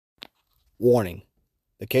Warning: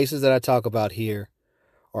 the cases that I talk about here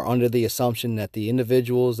are under the assumption that the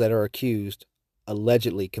individuals that are accused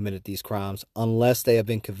allegedly committed these crimes unless they have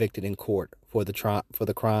been convicted in court for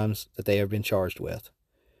the crimes that they have been charged with.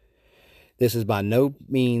 This is by no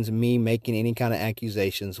means me making any kind of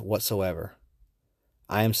accusations whatsoever.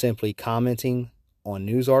 I am simply commenting on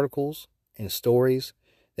news articles and stories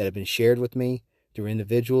that have been shared with me through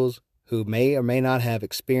individuals who may or may not have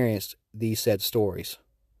experienced these said stories.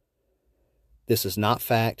 This is not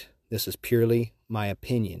fact. This is purely my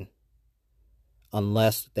opinion,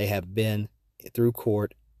 unless they have been through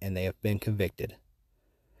court and they have been convicted.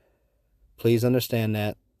 Please understand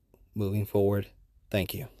that moving forward.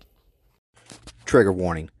 Thank you. Trigger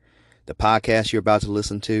warning. The podcast you're about to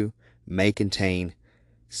listen to may contain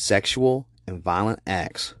sexual and violent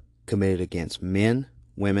acts committed against men,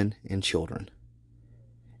 women, and children.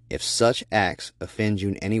 If such acts offend you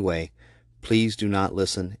in any way, please do not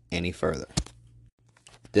listen any further.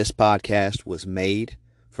 This podcast was made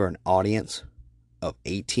for an audience of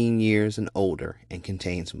 18 years and older and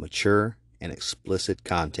contains mature and explicit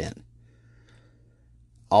content.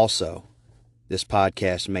 Also, this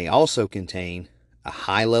podcast may also contain a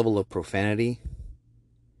high level of profanity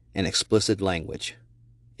and explicit language.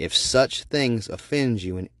 If such things offend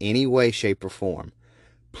you in any way, shape, or form,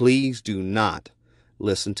 please do not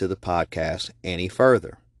listen to the podcast any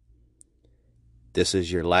further. This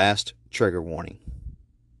is your last trigger warning.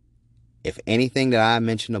 If anything that I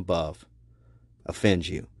mentioned above offends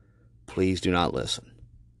you, please do not listen.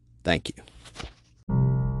 Thank you.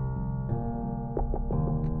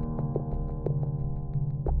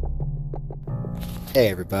 Hey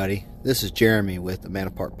everybody, this is Jeremy with the Man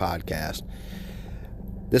Apart Podcast.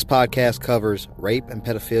 This podcast covers rape and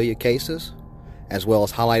pedophilia cases, as well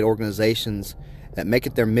as highlight organizations that make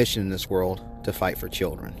it their mission in this world to fight for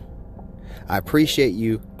children. I appreciate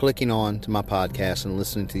you clicking on to my podcast and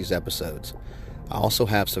listening to these episodes. I also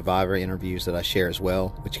have survivor interviews that I share as well,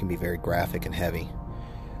 which can be very graphic and heavy,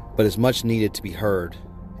 but is much needed to be heard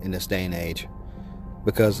in this day and age,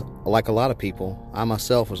 because like a lot of people, I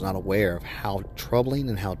myself was not aware of how troubling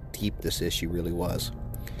and how deep this issue really was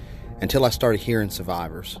until I started hearing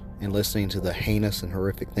survivors and listening to the heinous and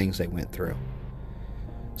horrific things they went through.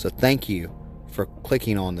 So thank you for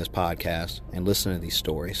clicking on this podcast and listening to these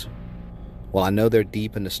stories. While I know they're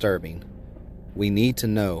deep and disturbing, we need to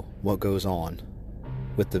know what goes on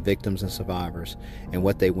with the victims and survivors and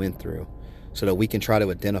what they went through so that we can try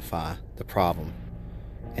to identify the problem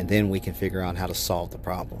and then we can figure out how to solve the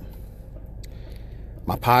problem.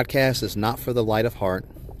 My podcast is not for the light of heart.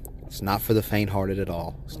 It's not for the faint-hearted at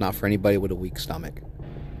all. It's not for anybody with a weak stomach.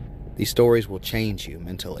 These stories will change you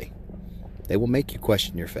mentally. They will make you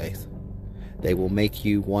question your faith. They will make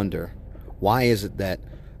you wonder, why is it that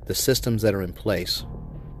the systems that are in place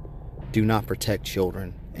do not protect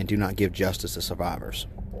children and do not give justice to survivors?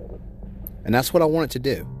 And that's what I want it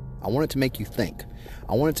to do. I want it to make you think.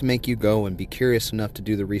 I want it to make you go and be curious enough to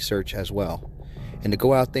do the research as well, and to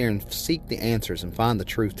go out there and seek the answers and find the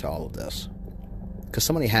truth to all of this. Because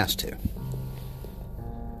somebody has to.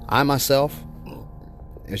 I myself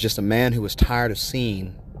was just a man who was tired of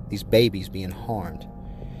seeing these babies being harmed.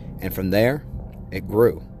 And from there, it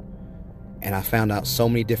grew. And I found out so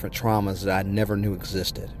many different traumas that I never knew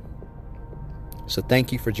existed. So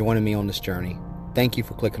thank you for joining me on this journey. Thank you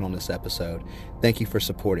for clicking on this episode. Thank you for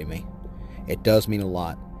supporting me. It does mean a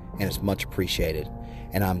lot, and it's much appreciated.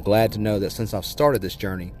 And I'm glad to know that since I've started this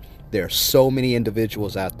journey, there are so many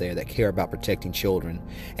individuals out there that care about protecting children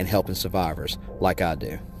and helping survivors like I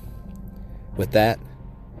do. With that,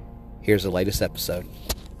 here's the latest episode.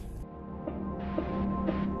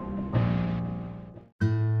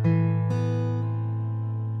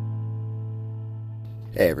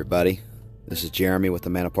 Hey everybody, this is Jeremy with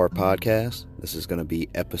the Man Apart Podcast. This is going to be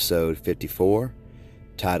episode 54,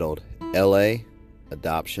 titled LA,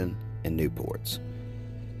 Adoption, and Newports.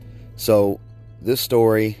 So this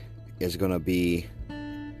story is going to be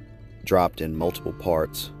dropped in multiple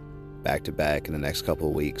parts back to back in the next couple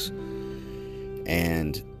of weeks.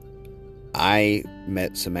 And I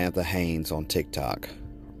met Samantha Haynes on TikTok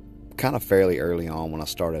kind of fairly early on when I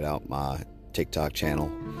started out my TikTok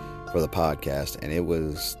channel for the podcast, and it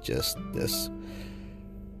was just this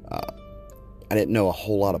I didn't know a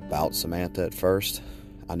whole lot about Samantha at first.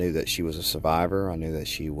 I knew that she was a survivor. I knew that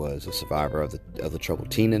she was a survivor of the troubled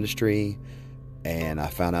teen industry, and I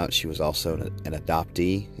found out she was also an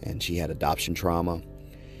adoptee, and she had adoption trauma.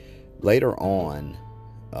 Later on,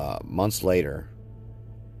 months later,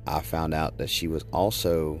 I found out that she was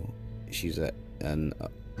also she's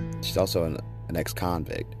also an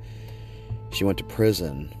ex-convict. She went to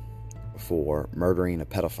prison for murdering a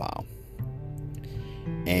pedophile,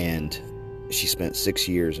 And she spent 6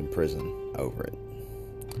 years in prison over it.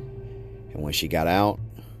 And when she got out,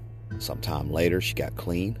 sometime later, she got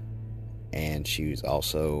clean. And she was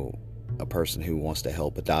also a person who wants to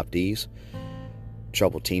help adoptees,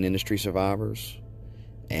 troubled teen industry survivors,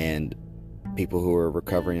 and people who are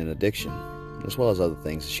recovering in addiction, as well as other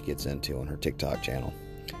things that she gets into on her TikTok channel.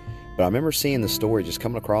 But I remember seeing the story, just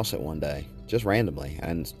coming across it one day, just randomly.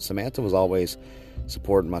 And Samantha was always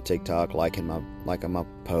supporting my TikTok, liking my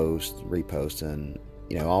posts, reposting,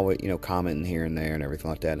 always, commenting here and there and everything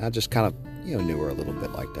like that. And I just kind of, knew her a little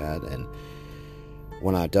bit like that. And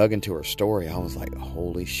when I dug into her story, I was like,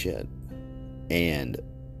 holy shit. And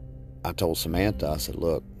I told Samantha, I said,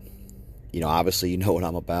 look, obviously you know what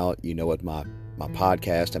I'm about. You know what my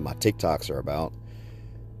podcast and my TikToks are about.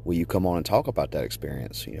 Will you come on and talk about that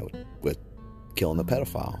experience, with killing the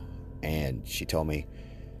pedophile? And she told me,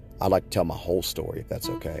 I'd like to tell my whole story if that's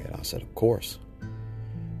okay. And I said, of course.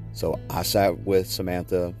 So I sat with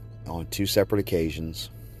Samantha on 2 separate occasions.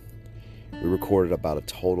 We recorded about a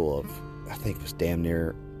total of, I think it was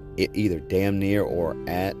either damn near or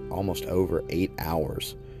at almost over 8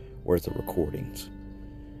 hours worth of recordings.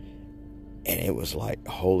 And it was like,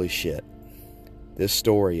 holy shit. This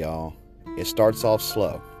story, y'all, it starts off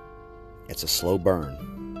slow. It's a slow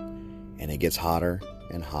burn. And it gets hotter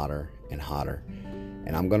and hotter and hotter.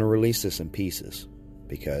 And I'm going to release this in pieces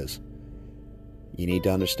because you need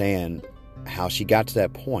to understand how she got to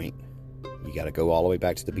that point. You got to go all the way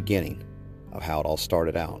back to the beginning of how it all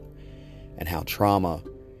started out and how trauma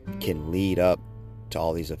can lead up to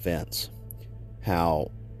all these events.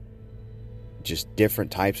 How just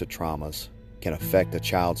different types of traumas can affect a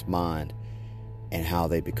child's mind and how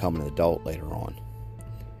they become an adult later on.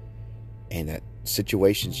 And that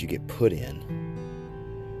situations you get put in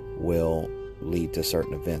will lead to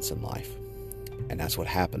certain events in life. And that's what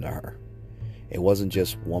happened to her. It wasn't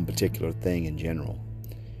just one particular thing in general.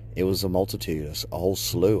 It was a multitude, a whole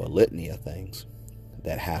slew, a litany of things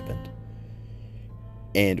that happened.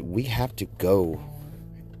 And we have to go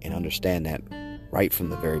and understand that right from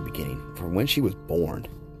the very beginning, from when she was born.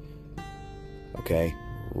 Okay?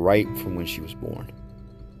 Right from when she was born.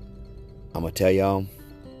 I'm going to tell y'all,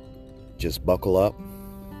 just buckle up,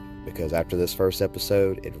 because after this first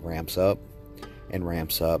episode, it ramps up and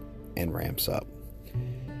ramps up and ramps up.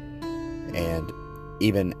 And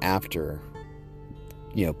even after,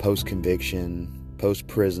 post-conviction,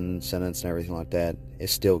 post-prison sentence and everything like that, it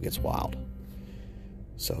still gets wild.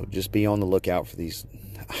 So just be on the lookout for these.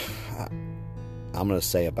 I'm going to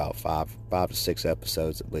say about 5 to 6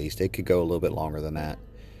 episodes at least. It could go a little bit longer than that.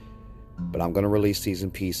 But I'm going to release these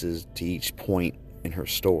in pieces to each point in her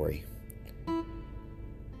story.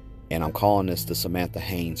 And I'm calling this the Samantha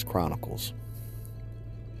Haynes Chronicles.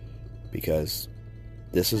 Because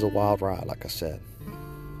this is a wild ride, like I said.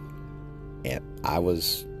 And I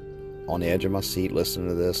was on the edge of my seat listening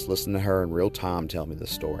to this, listening to her in real time tell me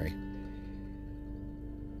this story.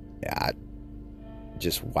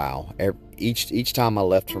 Just wow. Each time I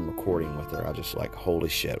left from recording with her, I just like, holy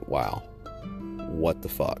shit, wow. What the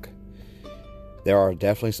fuck? There are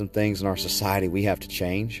definitely some things in our society we have to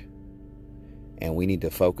change. And we need to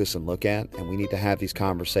focus and look at. And we need to have these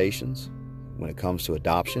conversations when it comes to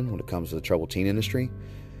adoption, when it comes to the troubled teen industry,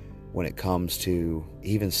 when it comes to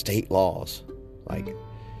even state laws.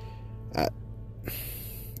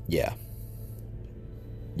 Yeah.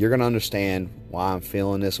 You're going to understand why I'm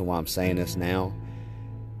feeling this and why I'm saying this now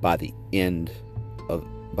by the end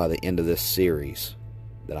of this series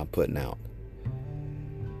that I'm putting out.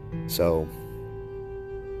 So,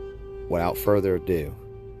 without further ado,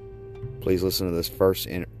 please listen to this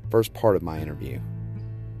first part of my interview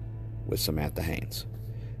with Samantha Haynes.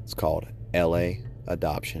 It's called LA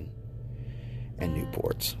Adoption and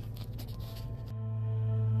Newports.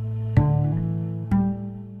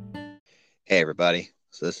 Hey everybody,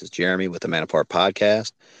 so this is Jeremy with the Man Apart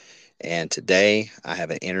Podcast, and today I have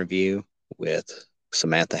an interview with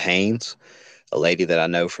Samantha Haynes, a lady that I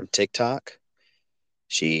know from TikTok.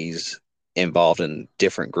 She's involved in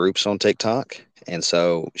different groups on TikTok, and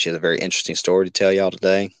so she has a very interesting story to tell y'all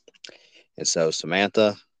today. And so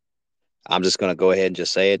Samantha, I'm just going to go ahead and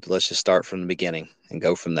just say it. Let's just start from the beginning and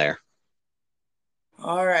go from there.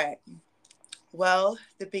 All right. Well,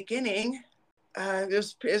 the beginning, it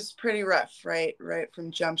was pretty rough, right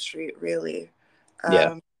from Jump Street, really.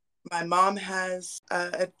 Yeah. My mom has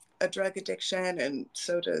a drug addiction, and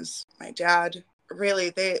so does my dad.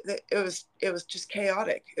 Really, it was just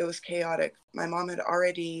chaotic. It was chaotic. My mom had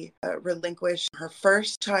already relinquished her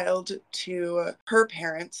first child to her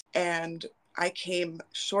parents, and I came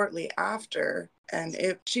shortly after, and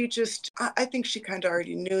I think she kind of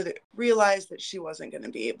already realized that she wasn't going to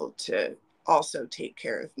be able to also take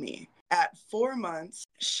care of me. At 4 months,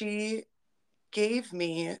 she gave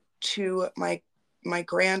me to my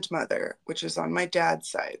grandmother, which is on my dad's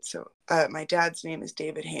side. So my dad's name is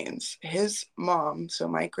David Haynes. His mom, so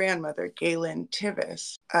my grandmother, Galen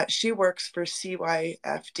Tivis, she works for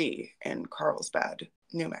CYFD in Carlsbad,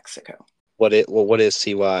 New Mexico. What is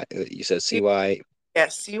CY? You said CY.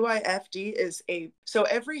 Yes, CYFD so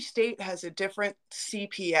every state has a different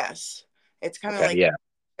CPS. It's kind of Okay, like yeah,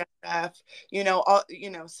 F,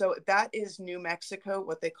 so that is New Mexico,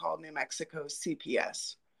 what they call New Mexico's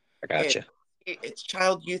CPS. I gotcha. It's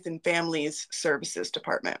Child, Youth, and Families Services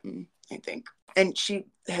Department, I think. And she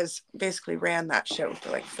has basically ran that show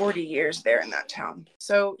for like 40 years there in that town.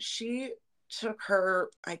 So she took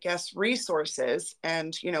her, I guess, resources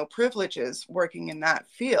and, privileges working in that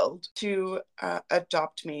field to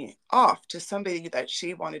adopt me off to somebody that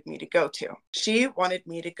she wanted me to go to. She wanted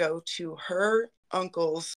me to go to her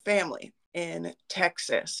uncle's family in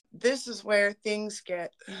Texas. This is where things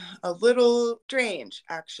get a little strange,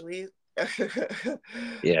 actually.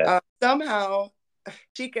 Yeah. Somehow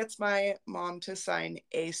she gets my mom to sign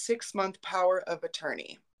a 6-month power of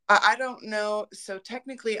attorney. I don't know. So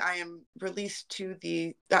technically I am released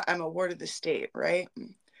I'm a ward of the state, right?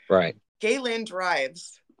 Right. Galen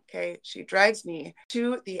drives, okay? She drives me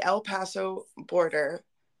to the El Paso border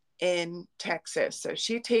in Texas. So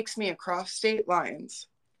she takes me across state lines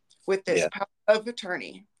with this power of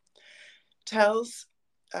attorney, tells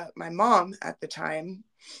my mom at the time,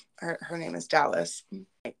 her name is Dallas,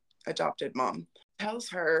 my adopted mom, tells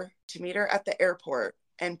her to meet her at the airport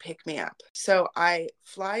and pick me up. So I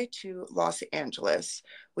fly to Los Angeles.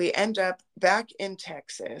 We end up back in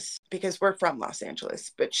Texas because we're from Los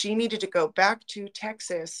Angeles, but she needed to go back to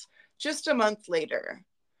Texas just a month later.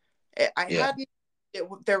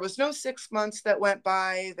 There was no 6 months that went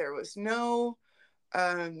by. There was none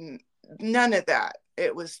of that.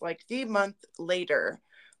 It was like the month later,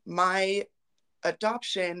 my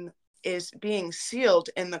adoption is being sealed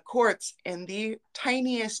in the courts in the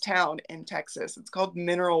tiniest town in Texas. It's called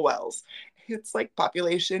Mineral Wells. It's like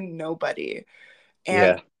population nobody.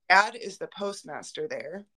 And dad is the postmaster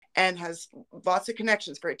there and has lots of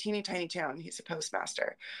connections for a teeny tiny town. He's a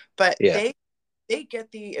postmaster. But they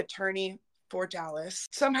get the attorney for Dallas.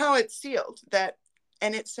 Somehow it's sealed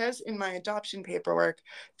and it says in my adoption paperwork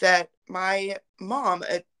that my mom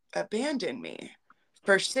abandoned me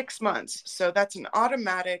for 6 months. So that's an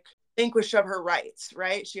automatic relinquish of her rights,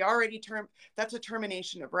 right? She already that's a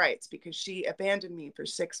termination of rights because she abandoned me for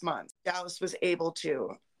 6 months. Dallas was able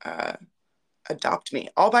to adopt me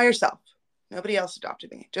all by herself. Nobody else adopted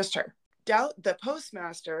me, just her. The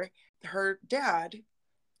postmaster, her dad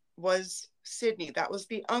was Sydney. That was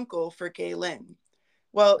the uncle for Galen.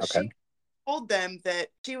 Well, she told them that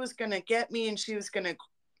she was going to get me and she was going to,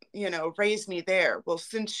 raise me there. Well,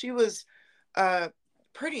 since she was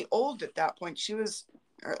pretty old at that point, she was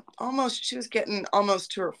getting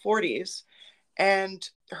almost to her 40s, and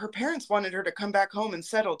her parents wanted her to come back home and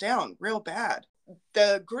settle down real bad.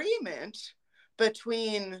 The agreement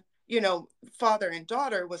between, father and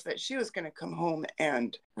daughter was that she was going to come home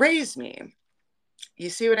and raise me. You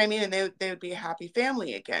see what I mean? And they would be a happy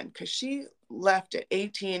family again, because she left at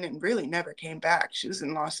 18 and really never came back. She was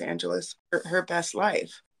in Los Angeles for her best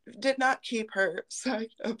life. Did not keep her side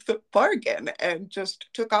of the bargain and just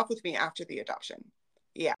took off with me after the adoption.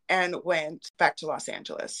 Yeah. And went back to Los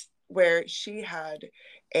Angeles, where she had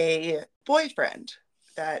a boyfriend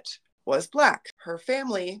that was Black. Her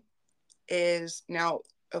family is now,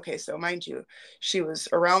 okay, so mind you, she was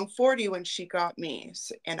around 40 when she got me,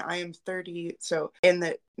 and I am 30. So in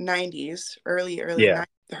the 90s, early 90s,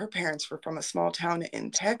 her parents were from a small town in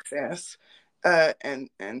Texas. And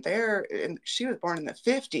she was born in the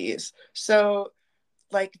 50s. So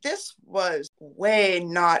like, this was way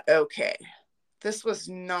not okay. This was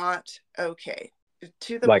not okay,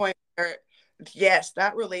 to the point where, yes,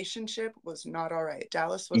 that relationship was not all right.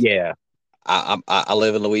 Dallas was. Yeah. I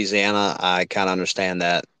live in Louisiana. I kind of understand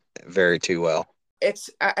that very too well.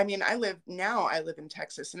 I mean, I live in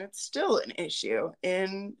Texas, and it's still an issue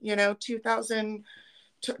in,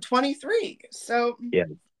 2023. So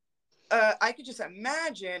I could just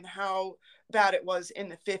imagine how bad it was in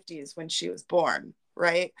the 50s when she was born,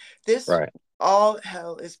 right? All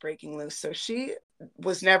hell is breaking loose. So she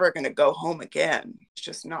was never going to go home again. It's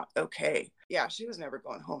just not okay. Yeah, she was never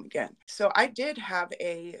going home again. So I did have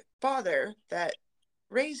a father that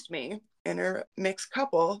raised me, and her mixed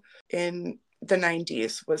couple in the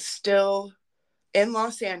 90s was still in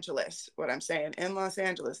Los Angeles, what I'm saying, in Los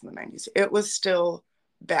Angeles in the 90s, it was still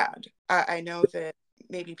bad. I know that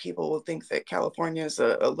maybe people will think that California is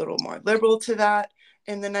a little more liberal to that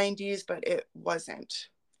in the 90s, but it wasn't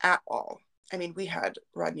at all. I mean, we had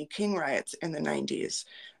Rodney King riots in the 90s,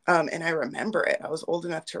 and I remember it. I was old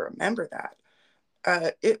enough to remember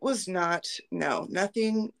that. It was not, no,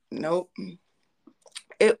 nothing, nope.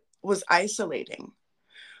 It was isolating.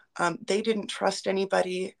 They didn't trust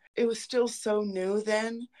anybody. It was still so new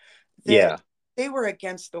then Yeah. that they were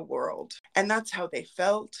against the world. And that's how they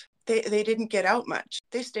felt. They didn't get out much.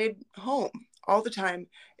 They stayed home all the time.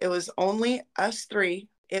 It was only us three.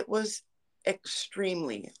 It was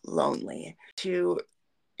extremely lonely to,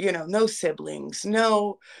 no siblings,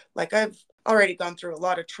 no, like I've already gone through a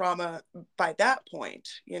lot of trauma by that point,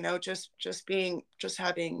 just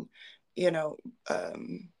having, you know,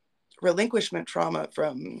 um, relinquishment trauma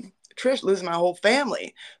from Trish losing my whole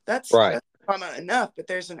family. Right. That's trauma enough, but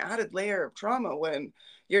there's an added layer of trauma when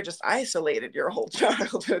you're just isolated your whole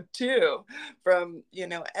childhood too from,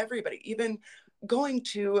 everybody. Even going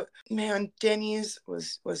to, man, Denny's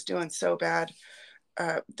was doing so bad.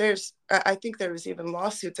 I think there was even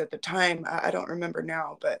lawsuits at the time. I don't remember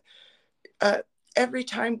now, but every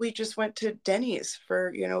time we just went to Denny's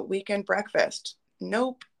for, weekend breakfast,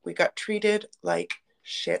 nope, we got treated like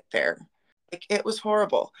shit there. Like, it was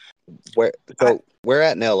horrible. Where I, where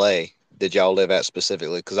at in LA did y'all live at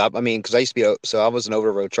specifically? Because I used to be I was an over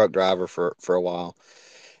the road truck driver for a while,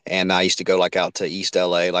 and I used to go like out to East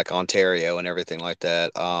LA, like Ontario and everything like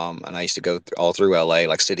that. And I used to go all through LA,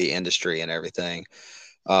 like city industry and everything.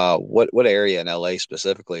 What area in LA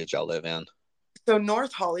specifically did y'all live in? so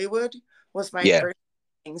North Hollywood was my Yeah. first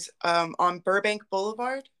things, on Burbank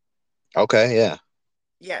Boulevard. Okay. Yeah. No,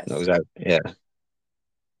 Yes. exactly. Yeah.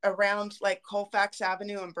 Around like Colfax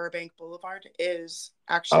Avenue and Burbank Boulevard is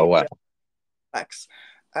Oh actually wow. the complex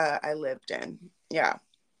I lived in. Yeah.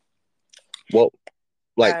 Well,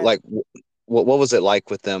 like Uh, like what was it like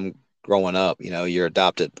with them growing up? Your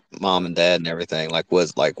adopted mom and dad and everything. What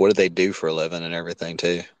did they do for a living and everything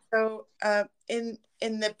too? so in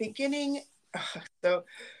the beginning, so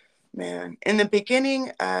man, in the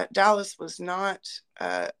beginning, Dallas was not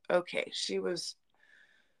okay. She was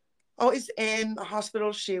always in the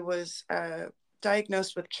hospital. She was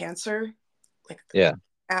diagnosed with cancer, like Yeah.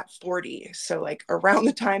 at 40. So like around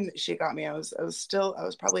the time that she got me, I was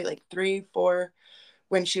probably like 3, 4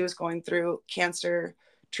 when she was going through cancer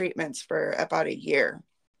treatments for about a year.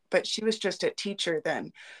 But she was just a teacher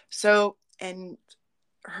then. So, and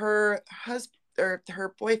her husband or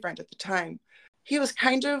her boyfriend at the time, he was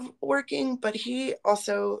kind of working, but he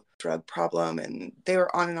also drug problem, and they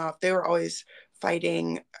were on and off. They were always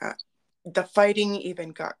fighting. The fighting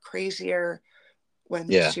even got crazier when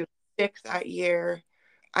Yeah. she was sick that year.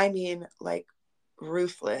 I mean, like,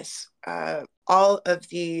 ruthless. All of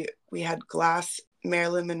we had glass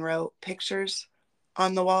Marilyn Monroe pictures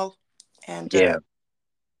on the wall, and Yeah.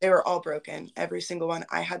 they were all broken, every single one.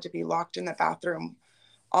 I had to be locked in the bathroom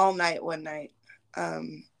all night one night,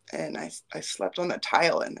 and I slept on the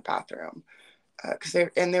tile in the bathroom because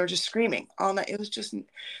they were just screaming all night. It was just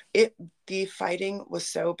the fighting was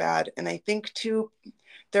so bad, and I think too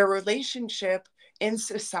their relationship in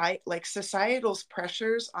society, like societal's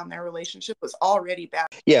pressures on their relationship was already bad.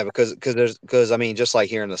 Yeah, because I mean, just like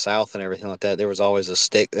here in the South and everything like that, there was always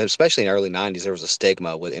a especially in the early '90s, there was a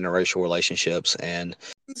stigma with interracial relationships and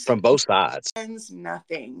from both sides. Friends,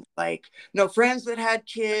 nothing, like no friends that had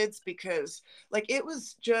kids, because like it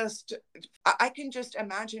was just, I can just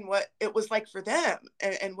imagine what it was like for them,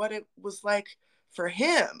 and what it was like for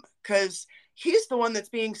him, because he's the one that's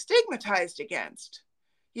being stigmatized against.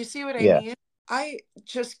 You see what I Yeah. mean? I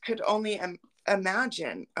just could only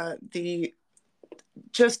imagine the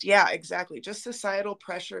just, yeah, exactly, just societal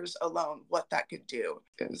pressures alone, what that could do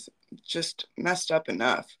is just messed up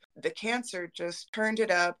enough. The cancer just turned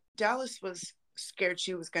it up. Dallas was scared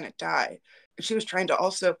she was going to die. She was trying to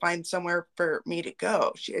also find somewhere for me to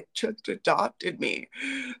go. She had just adopted me.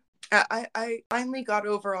 I finally got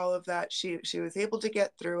over all of that. She was able to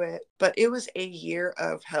get through it, but it was a year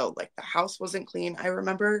of hell. Like, the house wasn't clean. I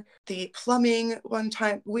remember the plumbing one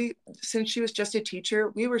time. Since she was just a teacher,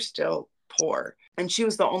 we were still poor, and she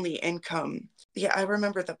was the only income. Yeah, I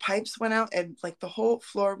remember the pipes went out, and like the whole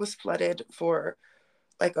floor was flooded for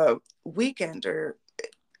like a weekend, or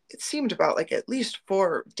it seemed about like at least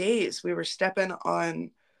 4 days. We were stepping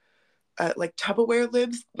on like Tupperware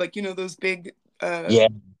lids, like, those big Yeah.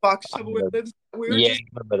 box I Tupperware remember, lids. We were yeah, just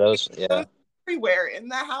I remember those. Yeah. those everywhere in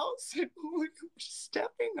the house. We were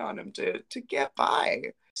stepping on them to get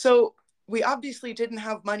by. So we obviously didn't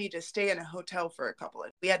have money to stay in a hotel for a couple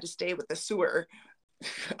of, we had to stay with the sewer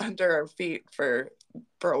under our feet for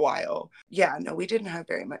a while. Yeah, no, we didn't have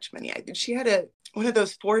very much money. I think she had one of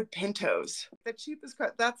those Ford Pintos, the cheapest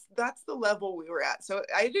car. That's the level we were at. So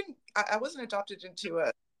I wasn't adopted into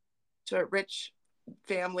a rich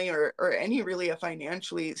family or any really a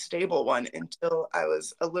financially stable one until I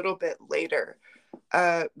was a little bit later.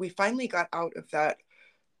 We finally got out of that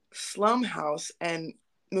slum house and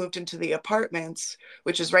moved into the apartments,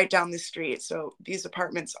 which is right down the street. So these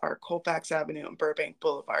apartments are Colfax Avenue and Burbank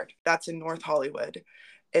Boulevard. That's in North Hollywood.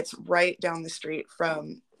 It's right down the street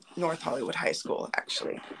from North Hollywood High School,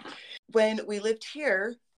 actually. When we lived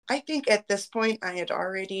here, I think at this point I had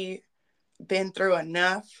already been through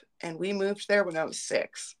enough, and we moved there when I was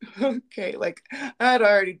 6. Okay, like I'd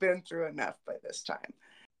already been through enough by this time.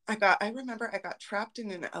 I remember I got trapped in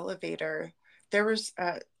an elevator. There was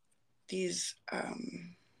these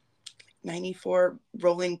 94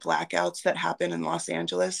 rolling blackouts that happen in Los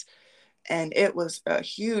Angeles. And it was a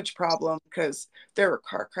huge problem because there were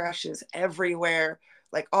car crashes everywhere.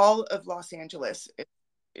 Like all of Los Angeles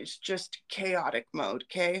is just chaotic mode.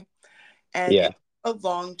 Okay. And Yeah. it took a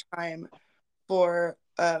long time for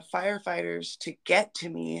firefighters to get to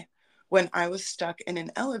me when I was stuck in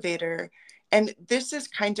an elevator. And this is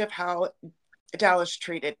kind of how Dallas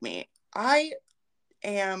treated me. I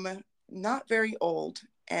am not very old,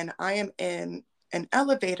 and I am in an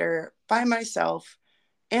elevator by myself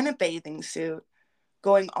in a bathing suit,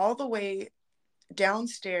 going all the way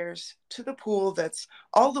downstairs to the pool that's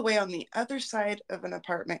all the way on the other side of an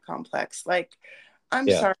apartment complex. Like, I'm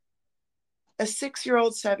Yeah. sorry, a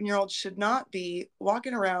 6-year-old, 7-year-old should not be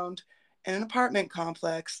walking around in an apartment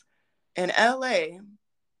complex in LA,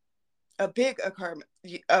 a big apartment.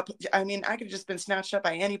 I mean, I could have just been snatched up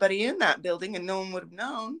by anybody in that building and no one would have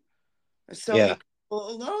known. There's so Yeah. many people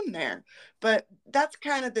alone there. But that's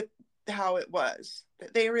kind of how it was.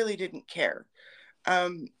 They really didn't care.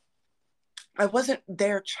 I wasn't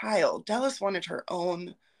their child. Dallas wanted her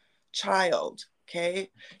own child.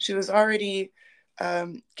 Okay. She was already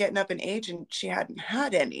getting up in age and she hadn't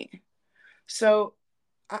had any. So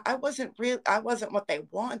I wasn't what they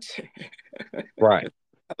wanted. Right.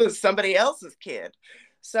 I was somebody else's kid.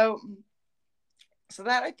 So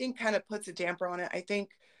that I think kind of puts a damper on it. I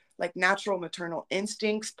think like natural maternal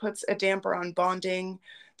instincts puts a damper on bonding.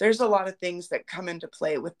 There's a lot of things that come into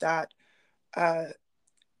play with that.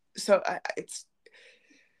 So it's,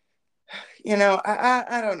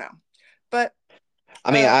 I don't know, but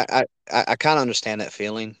I mean, I kind of understand that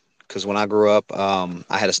feeling because when I grew up,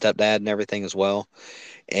 I had a stepdad and everything as well.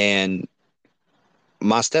 And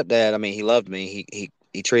my stepdad, I mean, he loved me.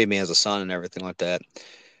 He treated me as a son and everything like that.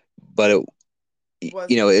 But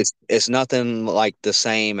was it's nothing like the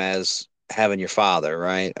same as having your father,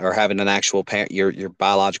 right? Or having an actual parent, your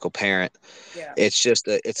biological parent. yeah.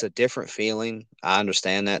 It's a different feeling. I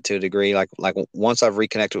understand that to a degree. Like once I've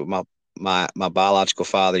reconnected with my biological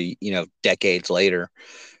father, decades later,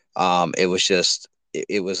 it was just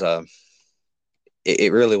it was a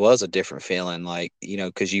it really was a different feeling, like,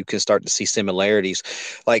 because you can start to see similarities.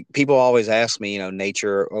 Like people always ask me,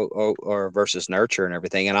 nature or versus nurture and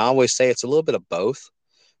everything. And I always say it's a little bit of both,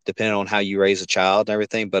 depending on how you raise a child and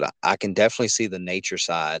everything. But I can definitely see the nature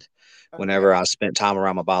side Okay. whenever I spent time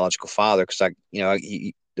around my biological father, because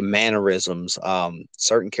the mannerisms,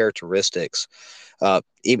 certain characteristics,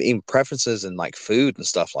 even preferences in like food and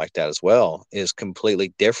stuff like that as well is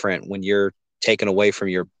completely different when you're taken away from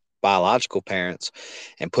your biological parents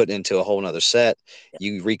and put into a whole nother set.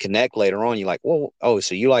 You reconnect later on, you're like, well, oh,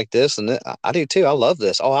 so you like this, and I do too. I love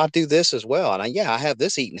this. Oh, I do this as well, and I have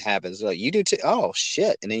this eating habits. Like, you do too. Oh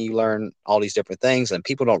shit. And then you learn all these different things, and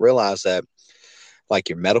people don't realize that, like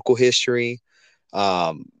your medical history,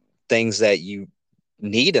 um, things that you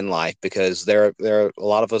need in life, because there are a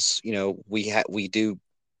lot of us, we do,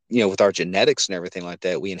 with our genetics and everything like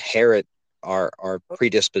that, we inherit our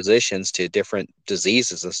predispositions to different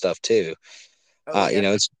diseases and stuff too. Oh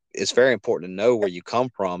yeah. It's very important to know where you come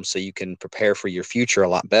from so you can prepare for your future a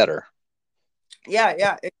lot better.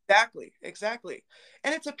 Yeah, exactly.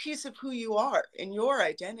 And it's a piece of who you are and your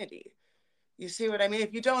identity. You see what I mean?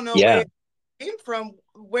 If you don't know where Yeah. you came from,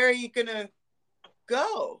 where are you gonna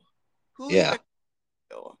go? Who are you Yeah. gonna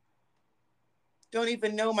go? Don't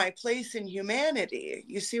even know my place in humanity.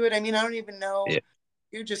 You see what I mean? I don't even know. Yeah.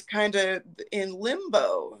 You're just kind of in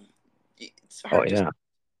limbo. It's Oh hard to, yeah.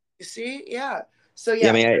 you see? Yeah. So Yeah.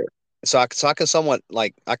 I yeah. mean, so I can somewhat,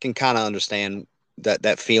 like, I can kind of understand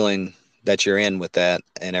that feeling that you're in with that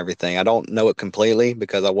and everything. I don't know it completely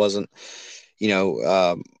because I wasn't, you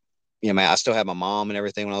know, man, I still had my mom and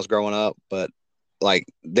everything when I was growing up, but like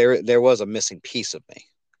there was a missing piece of me,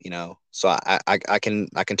 so I can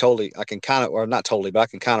kind of, or not totally, but I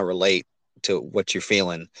can kind of relate to what you're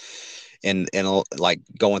feeling and like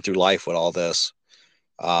going through life with all this.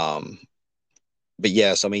 um but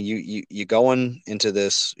yes, I mean, you going into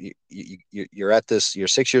this, you're at this, you're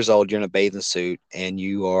 6 years old, you're in a bathing suit, and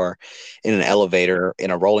you are in an elevator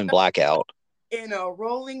in a rolling blackout. In a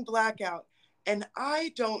rolling blackout, and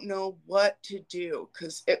I don't know what to do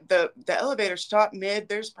because the elevator stopped mid.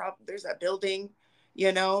 There's a building,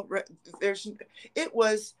 you know. There's it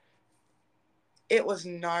was it was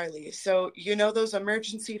gnarly. So those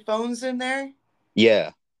emergency phones in there,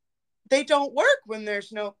 Yeah. they don't work when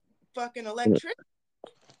there's no fucking electricity.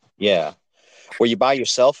 Yeah. Were you by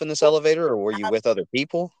yourself in this elevator, or were you with other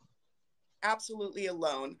people? Absolutely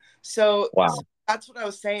alone. So Wow. that's what I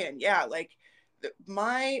was saying. Yeah, like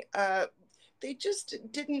my they just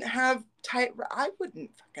didn't have tight. I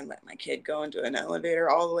wouldn't fucking let my kid go into an elevator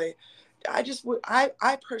all the way. I just would.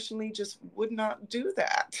 I personally just would not do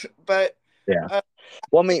that. But Yeah. uh,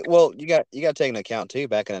 Well, I mean, you got to take into account too.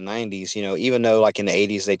 Back in the '90s, even though like in the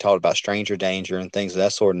 '80s they taught about stranger danger and things of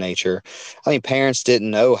that sort of nature, I mean, parents didn't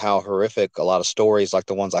know how horrific a lot of stories like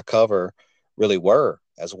the ones I cover really were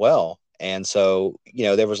as well. And so,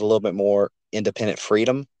 there was a little bit more independent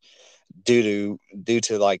freedom due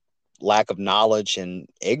to like lack of knowledge and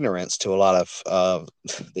ignorance to a lot of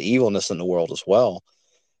the evilness in the world as well.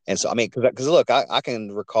 And so, I mean, because look, I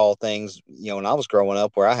can recall things, when I was growing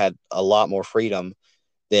up where I had a lot more freedom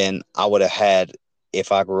than I would have had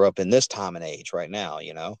if I grew up in this time and age right now.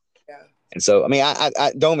 yeah, And so, I mean,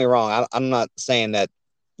 I don't get me wrong. I'm not saying that,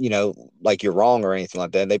 like you're wrong or anything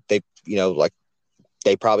like that. They, like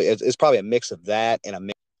they probably, it's probably a mix of that and a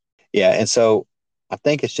mix. Yeah. And so I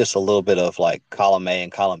think it's just a little bit of like column A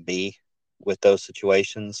and column B with those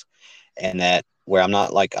situations. And that where I'm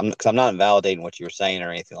not like, because I'm not invalidating what you were saying or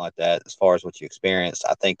anything like that as far as what you experienced.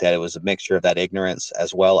 I think that it was a mixture of that ignorance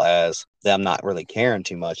as well as them not really caring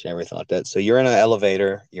too much and everything like that. So you're in an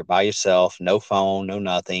elevator, you're by yourself, no phone, no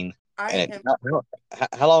nothing. I And am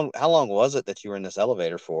how long was it that you were in this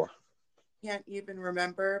elevator for? can't even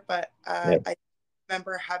remember, but Yeah. I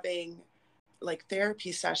remember having like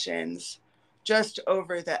therapy sessions just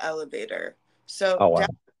over the elevator. So Oh wow.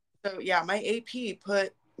 So yeah, my AP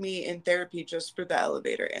put me in therapy just for the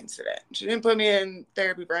elevator incident. She didn't put me in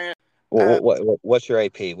therapy for uh, What's your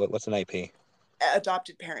AP? What's an AP?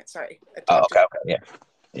 adopted parents. Sorry, Oh, adopted. okay, okay, yeah,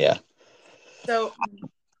 yeah. So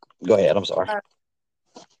Go ahead. I'm sorry. uh,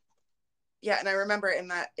 yeah, and I remember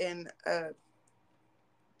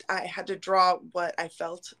I had to draw what I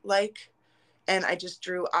felt like, and I just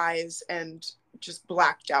drew eyes and just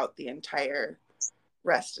blacked out the entire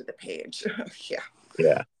rest of the page. Yeah.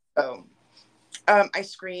 Yeah, So I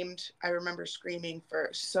screamed. I remember screaming for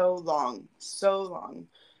so long, so long.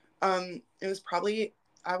 It was probably,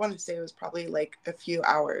 I want to say it was probably like a few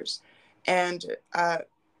hours, and that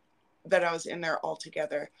I was in there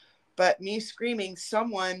altogether. But me screaming,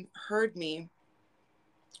 someone heard me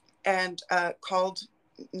and called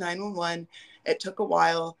 911. It took a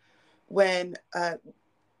while. When the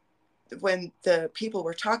people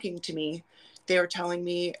were talking to me, they were telling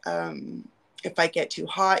me if I get too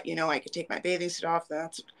hot, I could take my bathing suit off.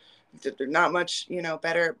 That's not much,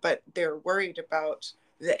 better. But they're worried about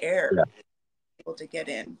the air yeah, able to get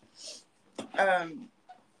in. Um,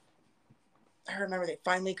 I remember they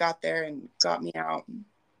finally got there and got me out,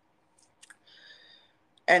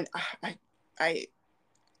 and I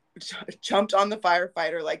jumped on the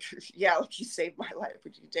firefighter like, yeah, like you saved my life,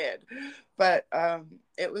 which you did. But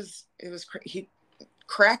it was he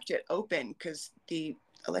cracked it open because the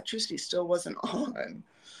electricity still wasn't on.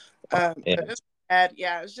 yeah, But it was bad.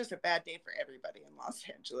 Yeah, it was just a bad day for everybody in Los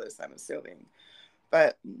Angeles, I'm assuming.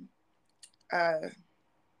 But uh,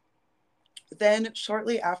 then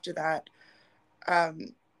shortly after that,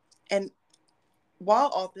 um, and while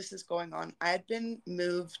all this is going on, I had been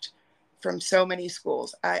moved from so many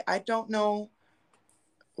schools. I don't know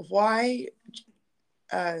why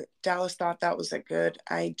Dallas thought that was a good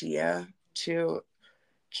idea to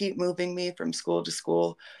keep moving me from school to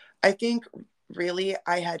school. I think really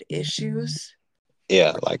I had issues.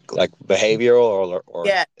 yeah. Like behavioral or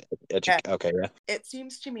Yeah, yeah. okay, yeah, It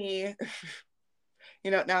seems to me,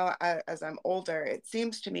 now as I'm older, it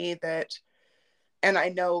seems to me that, and I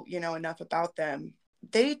know, enough about them,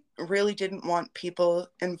 they really didn't want people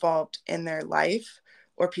involved in their life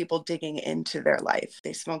or people digging into their life.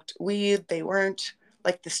 They smoked weed. They weren't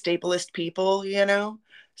like the stablest people. yeah,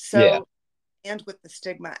 So, and with the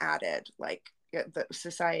stigma added, like the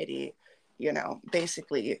society,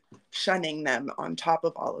 basically shunning them on top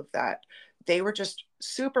of all of that. they were just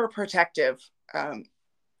super protective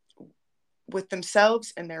with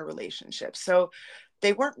themselves and their relationships. So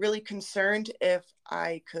they weren't really concerned if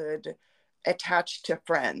I could attach to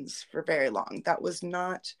friends for very long. That was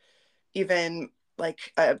not even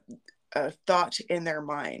like a thought in their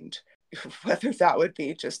mind, whether that would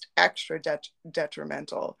be just extra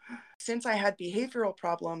detrimental. Since I had behavioral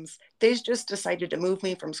problems, they just decided to move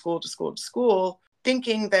me from school to school to school,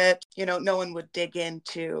 thinking that, no one would dig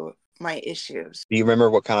into my issues. Do you remember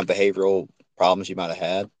what kind of behavioral problems you might have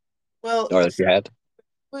had, Well, or if you had?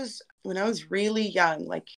 was when I was really young,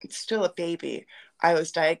 like still a baby, I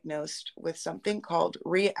was diagnosed with something called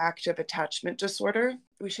reactive attachment disorder.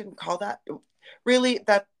 We shouldn't call that, really,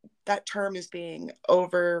 that term is being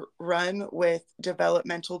overrun with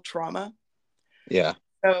developmental trauma. Yeah.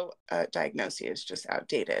 So diagnosis is just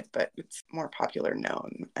outdated, but it's more popular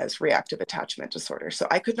known as reactive attachment disorder. So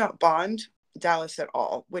I could not bond Dallas at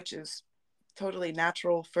all, which is totally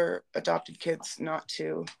natural for adopted kids not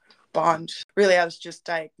to bond. Really, I was just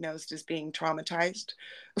diagnosed as being traumatized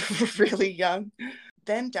really young.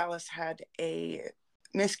 Then Dallas had a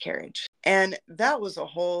miscarriage, and that was a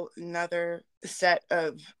whole nother set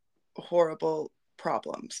of horrible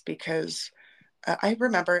problems because I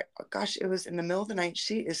remember, gosh, it was in the middle of the night.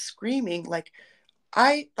 She is screaming like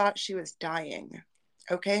I thought she was dying.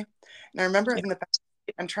 Okay. And I remember Yeah. in the back,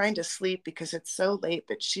 I'm trying to sleep because it's so late,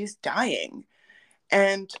 but she's dying.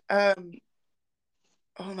 And oh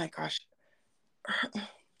my gosh,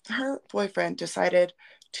 her boyfriend decided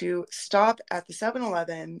to stop at the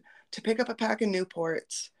 7-Eleven to pick up a pack of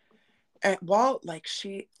Newports. And while like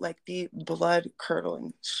the blood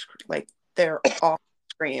curdling, like they're all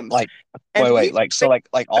screams. Like, And we, like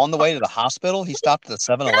on the way to the hospital, he stopped at the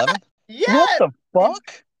 7-Eleven? What yes, the and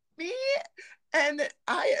fuck? me, and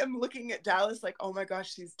I am looking at Dallas like, oh my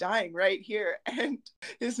gosh, she's dying right here. And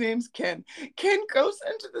his name's Ken. Ken goes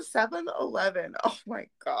into the 7-Eleven. Oh my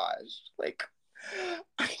gosh. Like,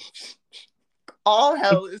 all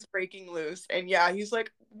hell is breaking loose. And yeah, he's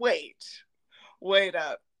like, wait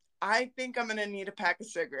up. I think I'm going to need a pack of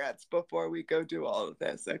cigarettes before we go do all of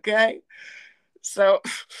this. Okay. So,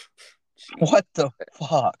 What the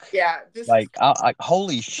fuck? yeah, this is, Like,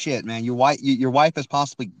 holy shit, man! Your wife is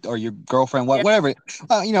possibly, or your girlfriend, yeah, whatever.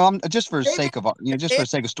 I'm just for the they, sake of, just for they, the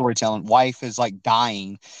sake of storytelling. Wife is like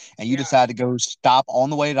dying, and you yeah, decide to go stop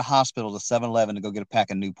on the way to the hospital to 7-Eleven to go get a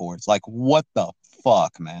pack of Newports. Like, what the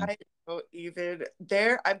fuck, man? I don't even,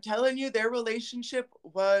 I'm telling you, their relationship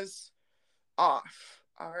was off.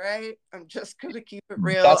 All right. I'm just going to keep it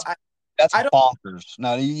real. That's that's I don't bonkers.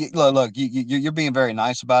 No, look, you're being very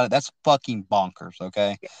nice about it. That's fucking bonkers.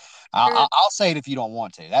 Okay, care. I'll say it if you don't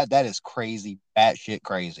want to. That is crazy, batshit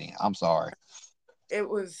crazy. I'm sorry. It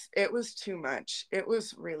was too much. It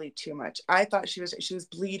was really too much. I thought she was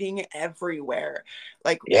bleeding everywhere,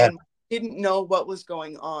 like, Yeah, and didn't know what was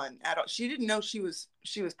going on at all. She didn't know she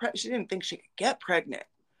didn't think she could get pregnant,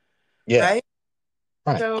 yeah, right?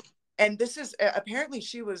 right. So, and this is apparently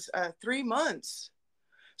she was 3 months.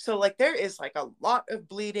 So like there is like a lot of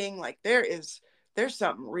bleeding. Like there's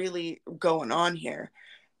something really going on here,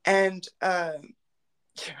 and yeah,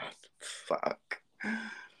 fuck.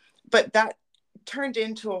 But that turned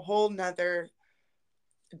into a whole nother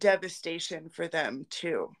devastation for them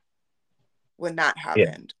too when that Yeah,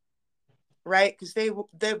 happened, right? Because they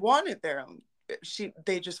wanted their own.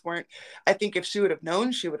 They just weren't. I think if she would have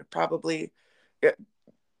known, she would have probably uh,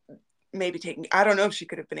 maybe taken. I don't know if she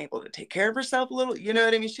could have been able to take care of herself a little. You know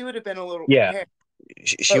what I mean? She would have been a little yeah. prepared. But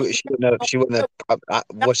She wouldn't have. She wouldn't have.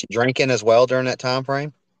 Was she drinking as well during that time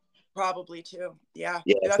frame? probably too. Yeah,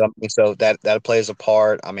 Yeah, that's so, so that plays a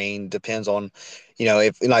part. I mean, depends on,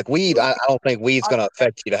 if like weed. really I don't think weed's odd. going to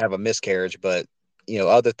affect you to have a miscarriage, but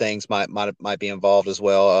other things might be involved as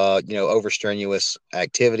well. Over strenuous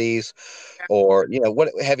activities, or what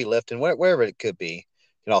heavy lifting, wherever it could be,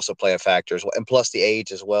 can also play a factor as well. And plus, the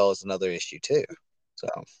age as well is another issue too. So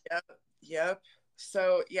Yep, yep.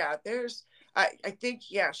 So yeah, I think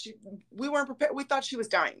yeah, we weren't prepared. We thought she was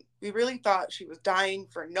dying. We really thought she was dying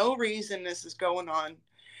for no reason. This is going on,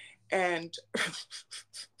 and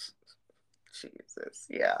Jesus,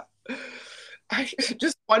 yeah. I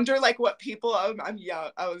just wonder like what people I'm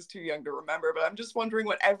young. I was too young to remember, but I'm just wondering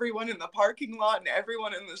what everyone in the parking lot and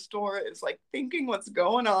everyone in the store is like thinking what's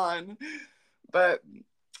going on. But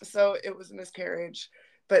so it was a miscarriage,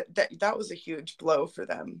 but that was a huge blow for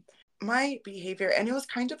them. My behavior, and it was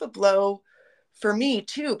kind of a blow for me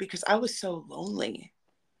too because I was so lonely.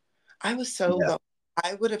 I was so yeah, lonely.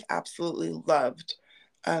 I would have absolutely loved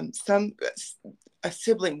some a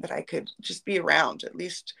sibling that I could just be around, at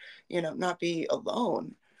least, not be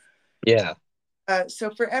alone. yeah.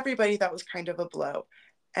 So for everybody, that was kind of a blow.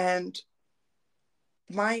 And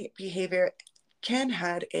my behavior, Ken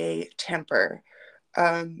had a temper.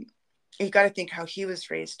 Um, you got to think how he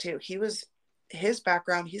was raised too. His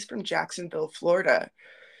background, he's from Jacksonville, Florida.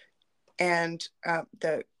 And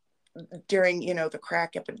the during, the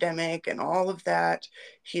crack epidemic and all of that,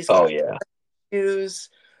 he's Oh got yeah. issues.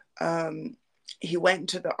 Um, he went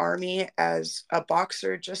into the army as a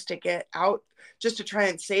boxer just to get out, just to try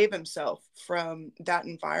and save himself from that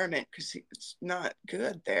environment because it's not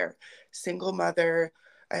good there. Single mother.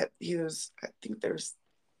 I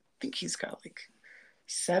think he's got like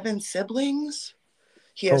 7 siblings.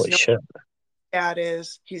 He has Holy no shit. dad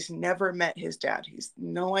is. He's never met his dad. He's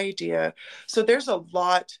no idea. So there's a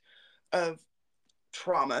lot of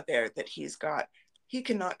trauma there that he's got. He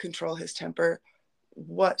cannot control his temper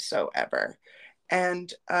whatsoever.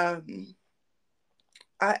 And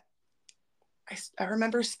I, I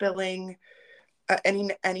remember spilling,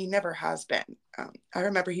 and he never has been. I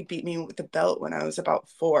remember he beat me with a belt when I was about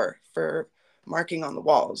 4 for marking on the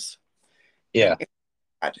walls, Yeah.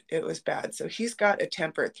 and it was bad. So he's got a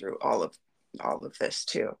temper through all of this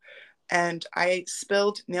too. And I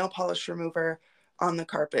spilled nail polish remover on the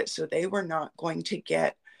carpet, so they were not going to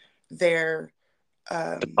get their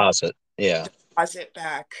Deposit. Yeah. deposit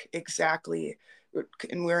back exactly.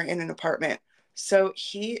 And we are in an apartment, so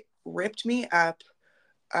he ripped me up.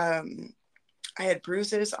 I had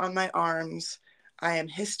bruises on my arms. I am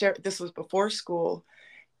hysterical. This was before school,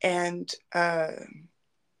 and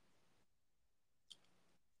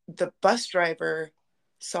the bus driver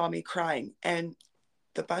saw me crying, and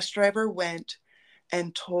the bus driver went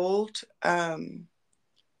and told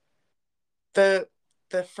the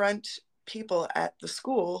front people at the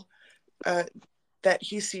school uh, that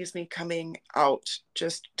he sees me coming out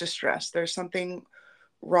just distressed. There's something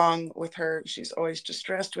wrong with her. She's always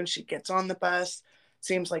distressed when she gets on the bus.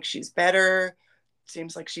 Seems like she's better.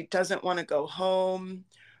 Seems like she doesn't want to go home,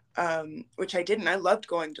 which I didn't. I loved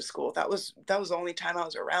going to school. That was the only time I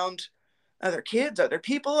was around other kids, other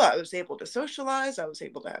people. I was able to socialize. I was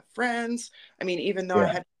able to have friends. I mean, even though I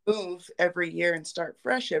Yeah. had to move every year and start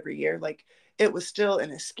fresh every year, like it was still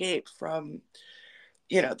an escape from,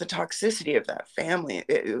 the toxicity of that family.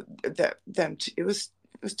 It was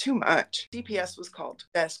too much. CPS was called.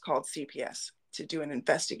 Best called CPS to do an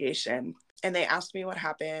investigation, and they asked me what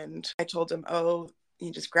happened. I told them, "Oh,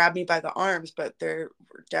 he just grabbed me by the arms, but there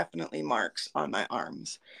were definitely marks on my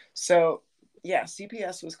arms." So, yeah,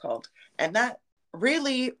 CPS was called, and that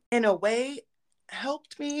really, in a way,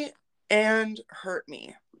 helped me and hurt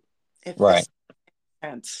me. If Right. this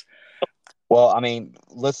makes sense. Well, I mean,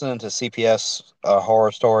 listening to CPS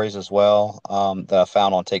horror stories as well, that I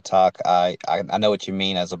found on TikTok, I know what you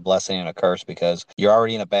mean as a blessing and a curse because you're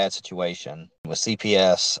already in a bad situation. With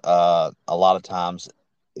CPS, a lot of times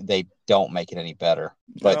they don't make it any better.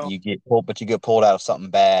 But No, you get pulled out of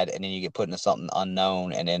something bad, and then you get put into something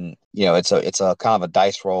unknown, and then it's a kind of a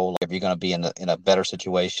dice roll if you're going to be in a better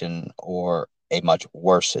situation or a much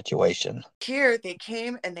worse situation. here they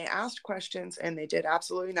came and they asked questions and they did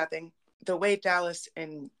absolutely nothing. The way Dallas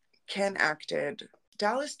and Ken acted,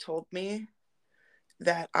 Dallas told me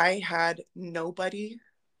that I had nobody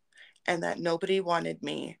and that nobody wanted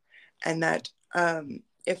me, and that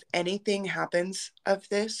if anything happens of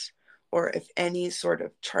this, or if any sort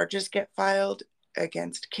of charges get filed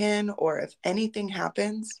against Ken, or if anything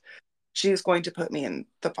happens, she was going to put me in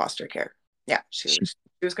the foster care. Yeah, she She, was.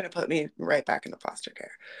 She was going to put me right back in the foster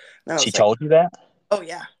care. And I she was like, told you that? oh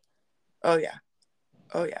yeah, oh yeah,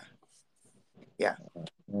 oh yeah, yeah.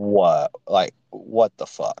 What? Like, what the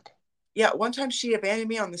fuck? Yeah, one time she abandoned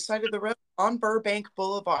me on the side of the road on Burbank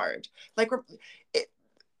Boulevard. Like, it,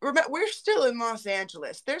 we're still in Los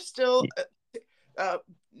Angeles. There's still uh,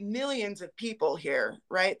 millions of people here,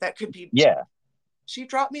 right? That could be. Yeah. She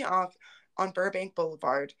dropped me off on Burbank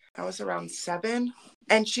Boulevard. I was around 7,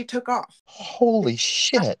 and she took off. Holy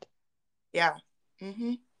shit. Yeah.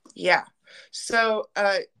 Mm-hmm. Yeah. So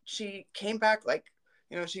she came back like,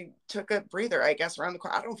 she took a breather, I guess, around the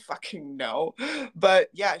corner. I don't fucking know. But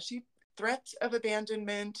yeah, she threats of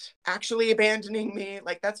abandonment, actually abandoning me,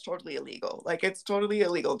 like that's totally illegal. Like it's totally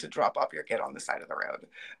illegal to drop off your kid on the side of the road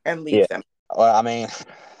and Yeah. leave them. Well, I mean,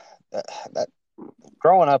 that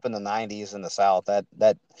growing up in the 90s in the South, that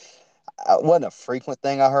wasn't a frequent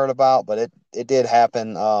thing I heard about, but it did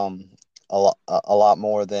happen a lot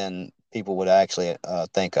more than people would actually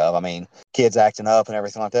think of. I mean, kids acting up and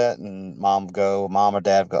everything like that, and mom or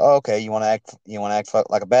dad go, oh, okay, you want to act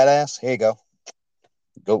like a badass? Here you go.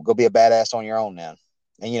 Go be a badass on your own then.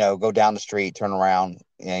 And go down the street, turn around,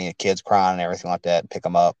 your kids crying and everything like that, pick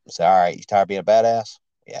them up, and say, all right, you tired of being a badass?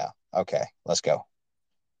 Yeah. Okay. Let's go.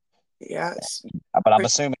 Yes. But I'm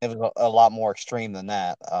assuming it was a lot more extreme than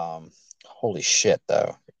that. Holy shit,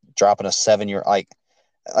 though. Dropping a 7 year, like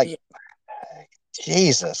Yeah.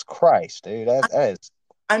 Jesus Christ, dude. That is,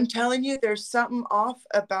 I'm telling you, there's something off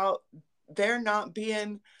about there not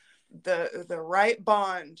being the right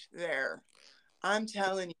bond there. I'm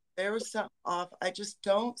telling you, there was something off. I just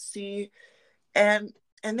don't see, and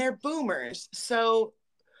they're boomers, so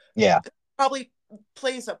yeah, probably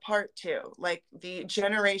plays a part too. Like the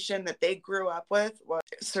generation that they grew up with was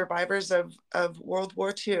survivors of World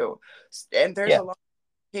War II, and there's yeah, a lot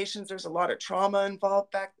of patients. There's a lot of trauma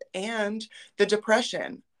involved back, and the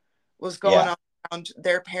depression was going yeah, on around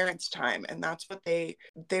their parents' time, and that's what they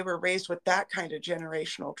were raised with, that kind of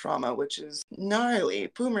generational trauma, which is gnarly.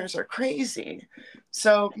 Boomers are crazy.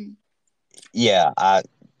 So yeah.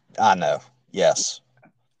 I know. Yes.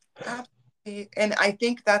 absolutely, and I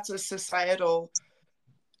think that's a societal,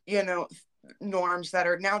 you know, norms that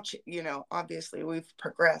are now, obviously we've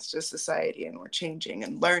progressed as society and we're changing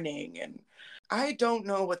and learning, and I don't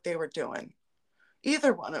know what they were doing,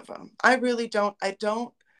 either one of them. I really don't. I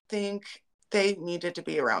don't think they needed to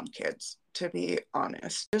be around kids, to be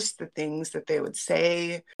honest. Just the things that they would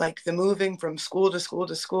say, like the moving from school to school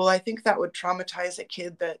to school, I think that would traumatize a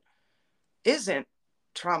kid that isn't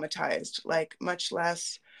traumatized, like much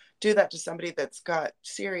less do that to somebody that's got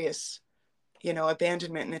serious,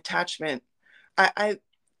 abandonment and attachment. I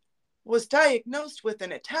was diagnosed with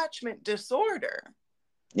an attachment disorder.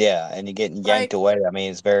 Yeah, and you're getting yanked Like, away. I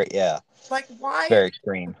mean, it's very, yeah, why? very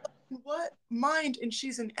extreme. What mind? And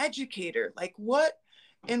she's an educator. Like, what?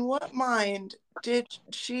 In what mind did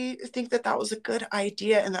she think that that was a good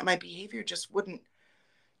idea, and that my behavior just wouldn't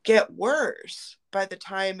get worse by the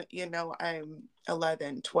time I'm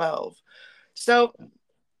 11, 12? So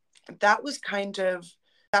that was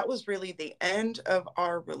that was really the end of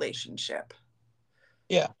our relationship.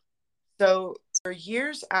 Yeah, So for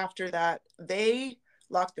years after that, they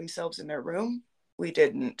locked themselves in their room. We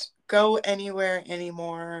didn't go anywhere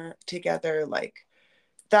anymore together. Like,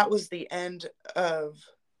 that was the end of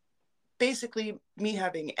basically me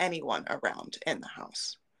having anyone around in the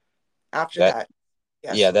house. After that,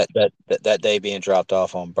 that, yeah, yes. that day being dropped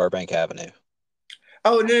off on Burbank Avenue.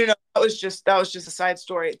 Oh, no, no, no. That was just a side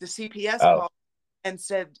story. The CPS Oh, called and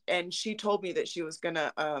said, and she told me that she was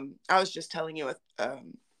gonna. I was just telling you an oh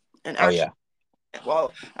actual. yeah,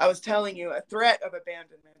 Well, I was telling you a threat of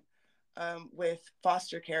abandonment with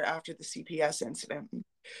foster care after the CPS incident.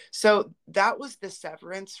 So that was the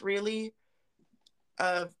severance, really,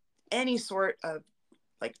 of any sort of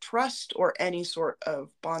like trust or any sort of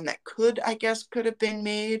bond that could have been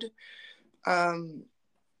made. Um,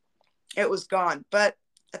 it was gone. But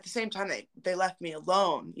at the same time, they left me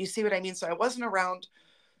alone. You see what I mean? So I wasn't around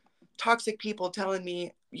toxic people telling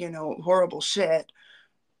me, horrible shit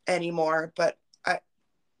anymore. But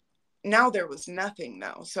now there was nothing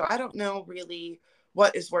now. So I don't know really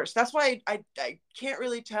what is worse. That's why I can't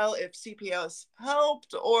really tell if CPS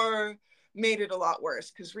helped or made it a lot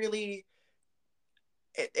worse, because really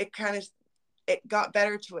it kind of it got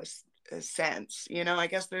better to a sense. I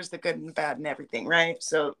guess there's the good and the bad and everything, right?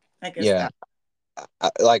 So I guess yeah. that.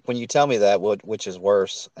 Like when you tell me that, which is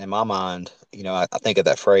worse in my mind, I think of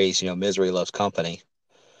that phrase, misery loves company.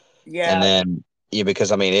 And Yeah. then, yeah,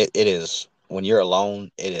 because I mean, it is when you're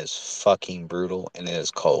alone, it is fucking brutal and it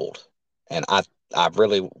is cold. And I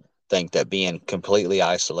really think that being completely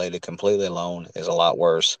isolated, completely alone is a lot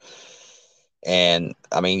worse. And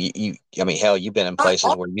I mean, I mean, hell, you've been in Not places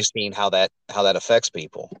all, where you've seen how that affects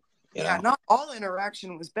people, you yeah, know? not all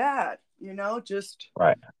interaction was bad, just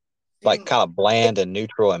Right. Like seemed, kind of bland and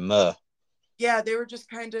neutral and muh. yeah, they were just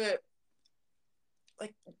kind of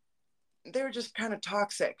like, they were just kind of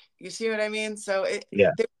toxic. You see what I mean? So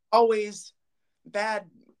Yeah. they were always bad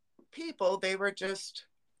people. They were just,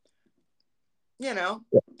 you know,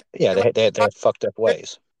 Yeah, they're like they have fucked up a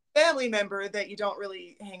ways. family member that you don't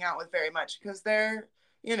really hang out with very much, because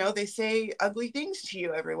they say ugly things to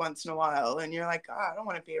you every once in a while, and you're like, oh, I don't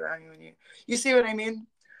want to be around you. And you see what I mean?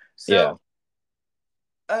 Yeah. So,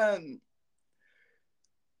 um,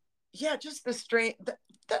 yeah, just the strange,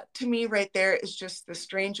 that to me right there is just the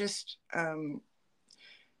strangest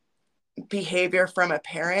behavior from a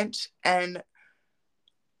parent. And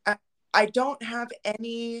I, I don't have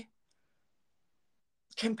any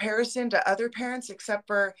comparison to other parents, except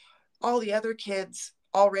for all the other kids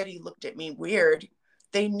already looked at me weird.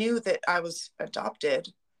 They knew that I was adopted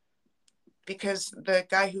because the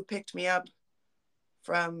guy who picked me up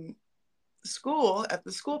from school at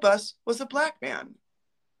the school bus was a black man.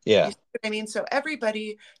 Yeah. You see what I mean? So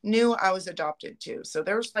everybody knew I was adopted too. So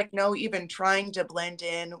there was like no even trying to blend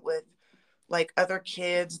in with like other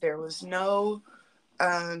kids. There was no,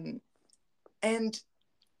 and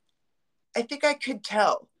I think I could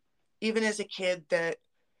tell even as a kid that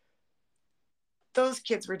those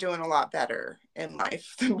kids were doing a lot better in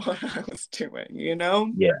life than what I was doing, you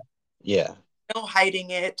know? Yeah. Yeah. No hiding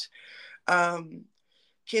it. Um,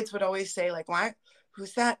 Kids would always say like, why,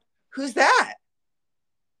 who's that? Who's that?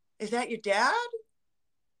 Is that your dad?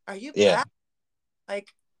 Are you Yeah. black?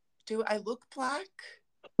 Like, do I look black?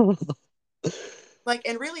 Like,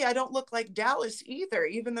 and really, I don't look like Dallas either.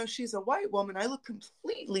 Even though she's a white woman, I look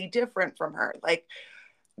completely different from her. Like,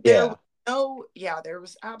 there Yeah. was no, yeah, there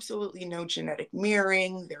was absolutely no genetic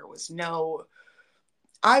mirroring. There was no,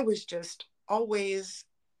 I was just always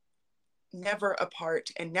never a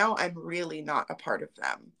part. And now I'm really not a part of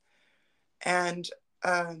them. And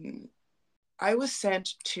I was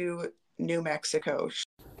sent to New Mexico.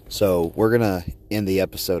 So we're going to end the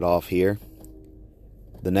episode off here.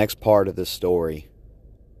 The next part of this story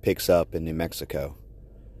picks up in New Mexico,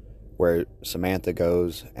 where Samantha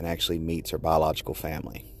goes and actually meets her biological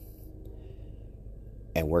family.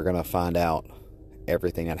 And we're going to find out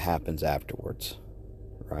everything that happens afterwards,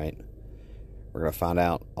 right? We're going to find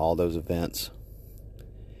out all those events.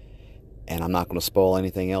 And I'm not going to spoil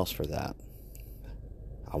anything else for that.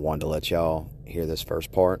 I wanted to let y'all hear this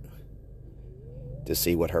first part to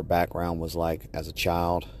see what her background was like as a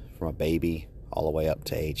child, from a baby all the way up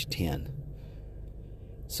to age 10.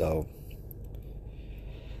 So,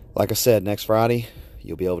 like I said, next Friday,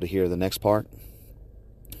 you'll be able to hear the next part.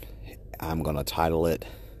 I'm going to title it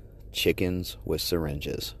Chickens with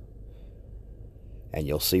Syringes. And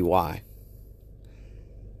you'll see why.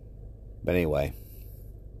 But anyway,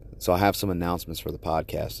 so I have some announcements for the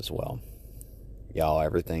podcast as well. Y'all,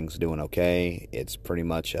 everything's doing okay. It's pretty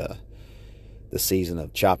much the season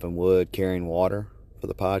of chopping wood, carrying water for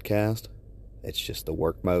the podcast. It's just the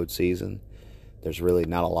work mode season. There's really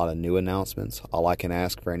not a lot of new announcements. All I can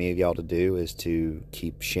ask for any of y'all to do is to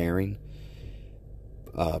keep sharing.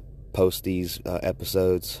 Post these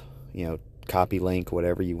episodes, copy link,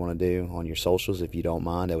 whatever you want to do on your socials if you don't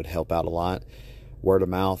mind. It would help out a lot. Word of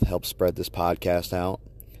mouth helps spread this podcast out.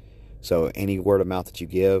 So any word of mouth that you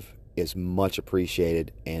give is much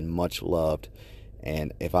appreciated and much loved.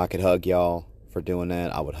 And if I could hug y'all for doing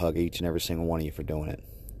that, I would hug each and every single one of you for doing it.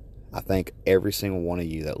 I thank every single one of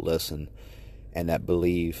you that listen and that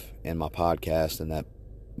believe in my podcast and that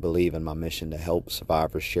believe in my mission to help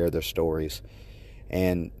survivors share their stories,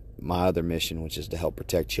 and my other mission, which is to help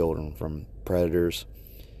protect children from predators.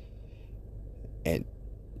 And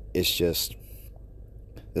it's just,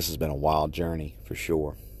 this has been a wild journey for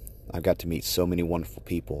sure. I've got to meet so many wonderful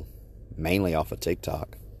people, mainly off of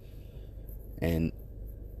TikTok, and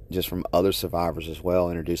just from other survivors as well,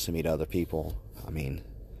 introducing me to other people. I mean,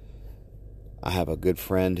 I have a good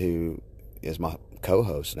friend who is my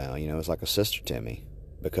co-host now. It's like a sister to me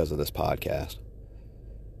because of this podcast.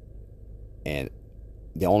 And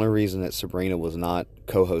the only reason that Sabrina was not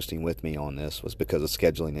co-hosting with me on this was because of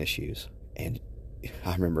scheduling issues. And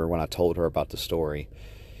I remember when I told her about the story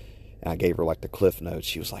and I gave her like the cliff notes,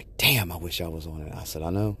 she was like, damn, I wish I was on it. I said, I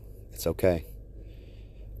know, it's okay.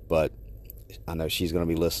 But I know she's going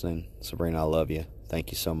to be listening. Sabrina, I love you.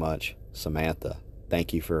 Thank you so much. Samantha,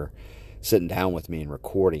 thank you for sitting down with me and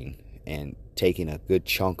recording and taking a good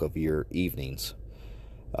chunk of your evenings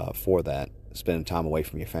for that, spending time away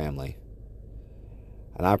from your family.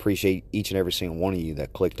 And I appreciate each and every single one of you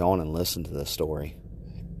that clicked on and listened to this story.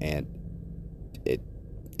 And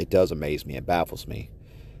it does amaze me. It baffles me.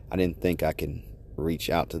 I didn't think I could reach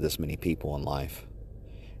out to this many people in life,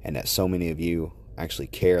 and that so many of you actually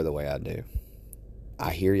care the way I do.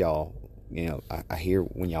 I hear y'all, I hear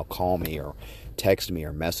when y'all call me or text me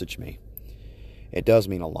or message me. It does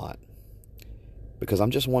mean a lot, because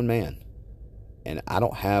I'm just one man, and I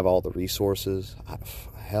don't have all the resources. I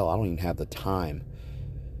don't even have the time,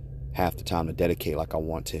 half the time, to dedicate like I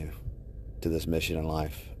want to this mission in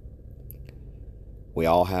life. We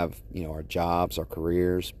all have, our jobs, our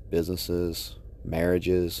careers, businesses,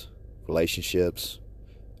 marriages, relationships,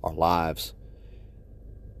 our lives.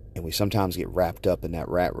 And we sometimes get wrapped up in that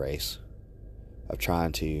rat race of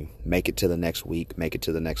trying to make it to the next week, make it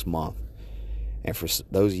to the next month. And for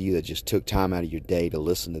those of you that just took time out of your day to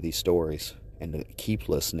listen to these stories and to keep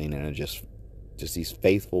listening and are just these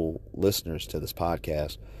faithful listeners to this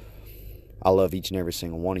podcast, I love each and every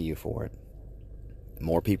single one of you for it.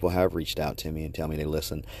 More people have reached out to me and tell me they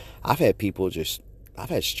listen. I've had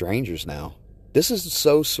strangers now. This is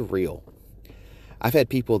so surreal. I've had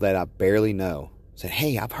people that I barely know said,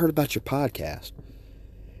 hey, I've heard about your podcast.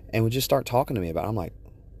 and would just start talking to me about it. I'm like,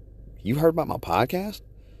 you heard about my podcast?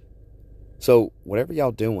 So whatever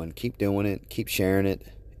y'all doing, keep doing it, keep sharing it.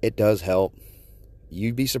 It does help.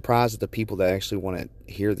 You'd be surprised at the people that actually want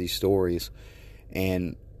to hear these stories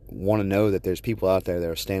and want to know that there's people out there that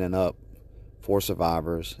are standing up for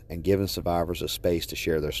survivors and giving survivors a space to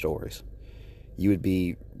share their stories. You would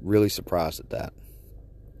be really surprised at that.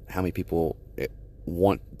 How many people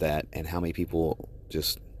want that and how many people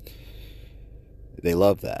just, they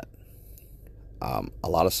love that. A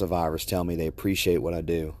lot of survivors tell me they appreciate what I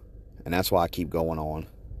do, and that's why I keep going on.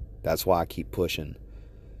 That's why I keep pushing.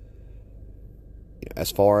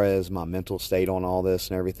 As far as my mental state on all this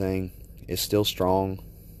and everything, it's still strong.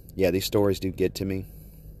 Yeah, these stories do get to me.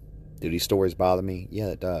 Do these stories bother me? Yeah,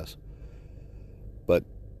 it does. But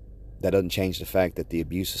that doesn't change the fact that the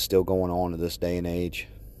abuse is still going on in this day and age,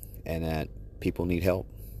 and that people need help.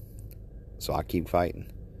 So I keep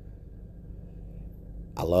fighting.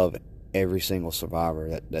 I love every single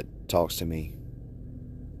survivor that talks to me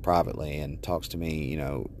privately and talks to me,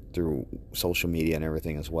 through social media and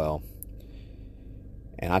everything as well.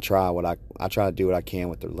 And I try to do what I can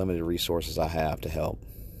with the limited resources I have to help.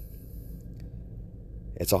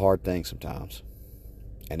 It's a hard thing sometimes.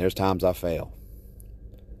 And there's times I fail.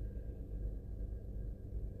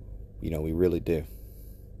 We really do.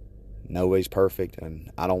 Nobody's perfect,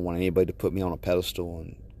 and I don't want anybody to put me on a pedestal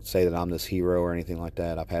and say that I'm this hero or anything like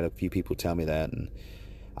that. I've had a few people tell me that, and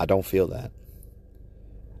I don't feel that.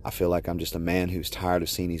 I feel like I'm just a man who's tired of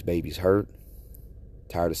seeing these babies hurt,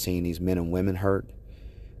 tired of seeing these men and women hurt,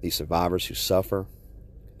 these survivors who suffer.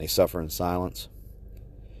 They suffer in silence.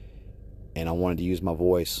 And I wanted to use my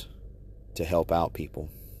voice to help out people.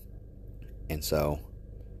 And so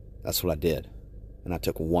that's what I did. And I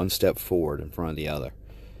took one step forward in front of the other.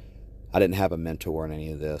 I didn't have a mentor in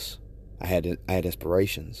any of this. I had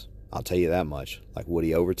inspirations. I'll tell you that much. Like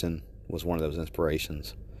Woody Overton was one of those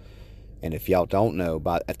inspirations. And if y'all don't know,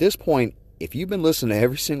 at this point, if you've been listening to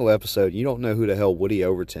every single episode, you don't know who the hell Woody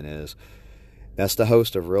Overton is. That's the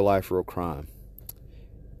host of Real Life, Real Crime.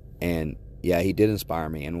 And yeah, he did inspire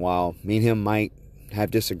me. And while me and him might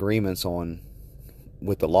have disagreements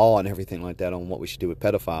with the law and everything like that on what we should do with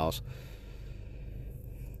pedophiles,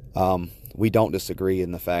 we don't disagree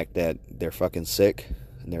in the fact that they're fucking sick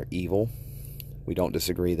and they're evil. We don't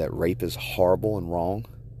disagree that rape is horrible and wrong,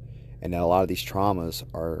 and that a lot of these traumas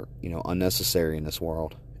are, unnecessary in this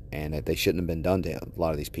world, and that they shouldn't have been done to a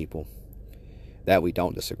lot of these people. That we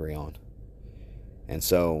don't disagree on. And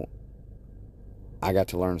so I got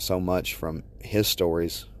to learn so much from his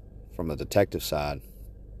stories from the detective side.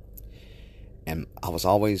 And I was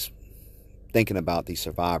always thinking about these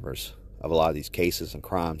survivors of a lot of these cases and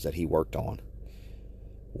crimes that he worked on.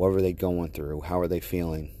 What were they going through? How are they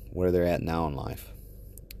feeling? Where they're at now in life?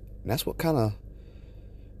 And that's what kind of,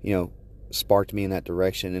 sparked me in that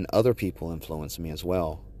direction. And other people influenced me as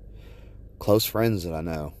well. Close friends that I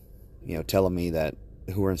know, telling me that,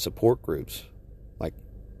 who are in support groups, like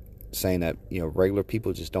saying that, regular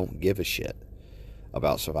people just don't give a shit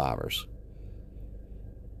about survivors.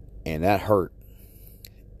 And that hurt.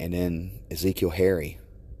 And then Ezekiel Harry,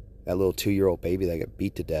 that little 2-year-old baby that got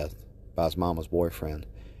beat to death by his mama's boyfriend,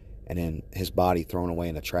 and then his body thrown away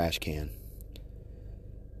in a trash can.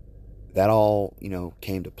 That all,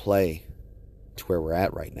 came to play to where we're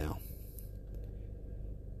at right now.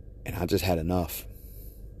 And I just had enough.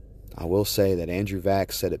 I will say that Andrew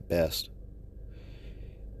Vax said it best.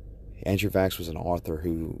 Andrew Vax was an author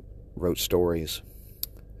who wrote stories,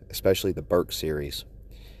 especially the Burke series.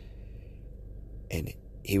 And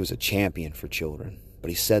he was a champion for children. But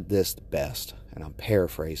he said this the best, and I'm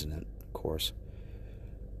paraphrasing it, of course.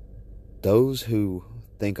 Those who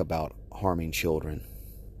think about harming children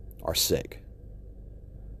are sick.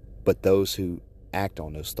 But those who act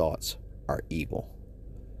on those thoughts are evil.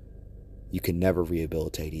 You can never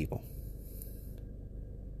rehabilitate evil.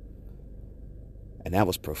 And that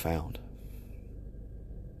was profound.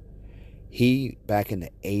 He, back in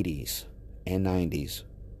the 80s and 90s,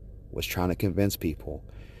 was trying to convince people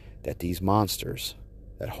that these monsters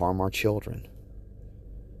that harm our children,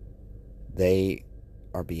 they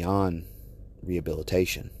are beyond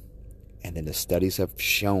rehabilitation. And then the studies have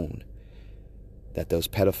shown that those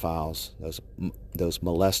pedophiles, those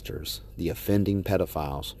molesters, the offending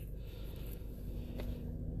pedophiles,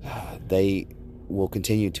 they will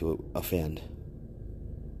continue to offend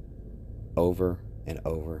over and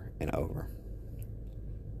over and over.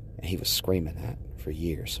 And he was screaming that for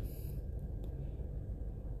years.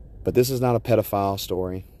 But this is not a pedophile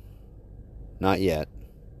story. Not yet.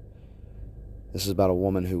 This is about a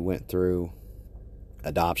woman who went through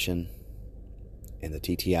adoption and the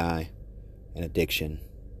TTI and addiction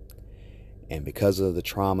And because of the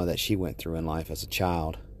trauma that she went through in life as a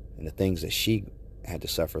child, and the things that she had to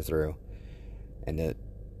suffer through, and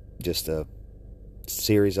just a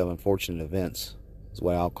series of unfortunate events, is the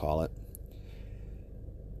way I'll call it,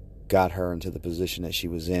 got her into the position that she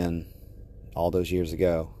was in all those years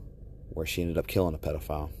ago, where she ended up killing a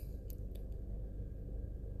pedophile.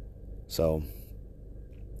 So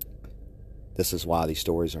this is why these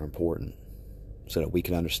stories are important, so that we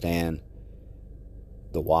can understand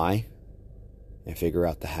the why and figure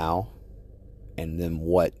out the how, and then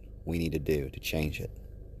what we need to do to change it.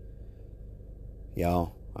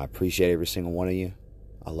 Y'all, I appreciate every single one of you.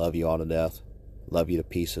 I love you all to death. Love you to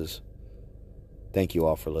pieces. Thank you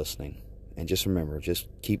all for listening. And just remember, just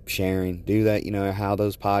keep sharing. Do that, how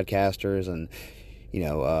those podcasters and,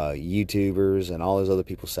 YouTubers and all those other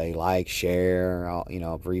people say, like, share,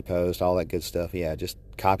 repost, all that good stuff. Yeah, just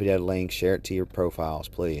copy that link, share it to your profiles,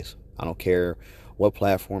 please. I don't care what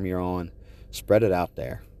platform you're on. Spread it out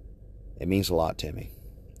there. It means a lot to me.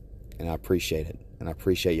 And I appreciate it. And I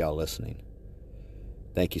appreciate y'all listening.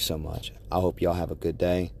 Thank you so much. I hope y'all have a good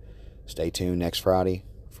day. Stay tuned next Friday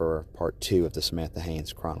for part 2 of the Samantha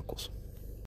Haynes Chronicles.